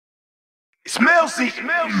It's Millz.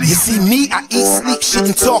 You see me, I eat, sleep, shit,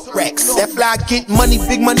 and talk racks. That fly, get money,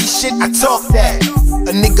 big money shit, I talk that.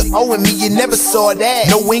 A nigga owing me, you never saw that.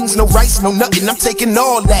 No wings, no rice, no nothing, I'm taking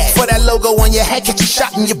all that. For that logo on your head, catch you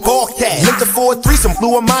shot in your ball tag. Linked to 4-3, some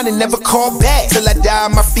blew on mine and never called back. Till I die,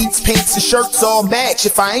 my feet's pants and shirts all match.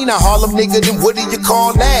 If I ain't a Harlem nigga, then what do you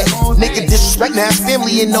call that? Nigga disrespect, now it's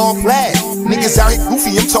family in all black. Niggas out here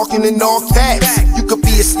goofy, I'm talking in all caps. You could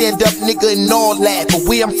be a stand-up nigga and all that, but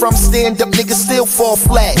where I'm from, stand-up niggas still fall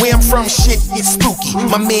flat. Where I'm from, shit gets spooky.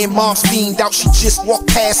 My man mom's fiend out, she just walked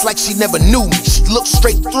past like she never knew me. She looked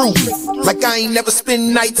straight through me, like I ain't never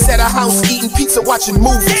spend nights at a house eating pizza, watching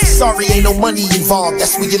movies. Sorry, ain't no money involved,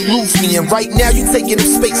 that's where you lose me. And right now you taking up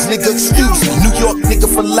space, nigga, excuse me. New York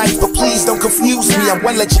nigga for life, but please don't confuse me. I'm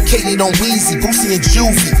well educated on Weezy, Boosie, and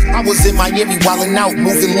Juvie. I was in Miami wildin' out,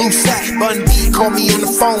 moving loosely. Bun B called me on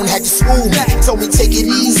the phone, had to school me. Told me take it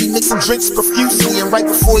easy, mix some drinks profusely. And right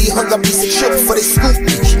before he hung up, he said trip before they scoop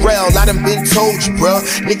me. Rel, I done been told you, bruh.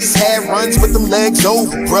 Niggas had runs with them legs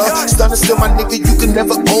over, bruh. Stunner still my nigga, you can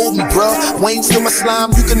never owe me, bruh. Wayne still my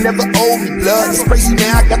slime, you can never owe me, blood. It's crazy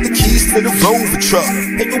now, I got the keys to the Rover truck.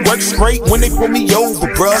 It works great when they pull me over,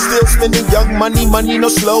 bruh. Still spending young money, money no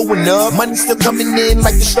slowing up. Money still coming in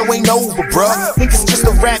like the show ain't over, bruh. Think it's just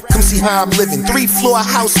a rap, come see how I'm living. 3-floor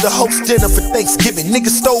house to host dinner for Thanksgiving. Nigga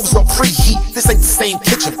stoves on preheat, this ain't the same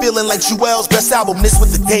kitchen. Feeling like Jewel's best album, this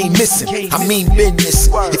with the game missing. I mean been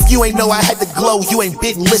missing. If you ain't know I had the glow, you ain't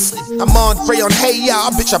been listening. I'm on Dre on Hey Ya,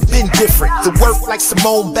 bitch, I been different. The work like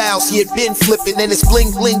Simone Biles, he had been flipping. And it's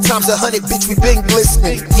bling bling times 100, bitch, we been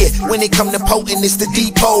glistening. Yeah, when it come to potent, it's the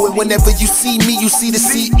depot. And whenever you see me, you see the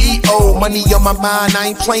CEO. Money on my mind,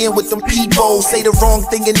 I ain't playing with them people. Say the wrong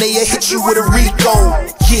thing and they'll hit you with a Rico.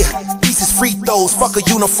 Yeah, these is free throws, fuck a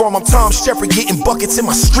uniform, I'm Tom Shepard getting buckets in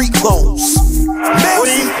my street clothes. Stop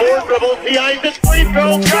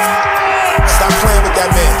playing with that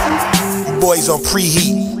man, you boys on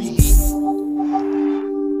preheat.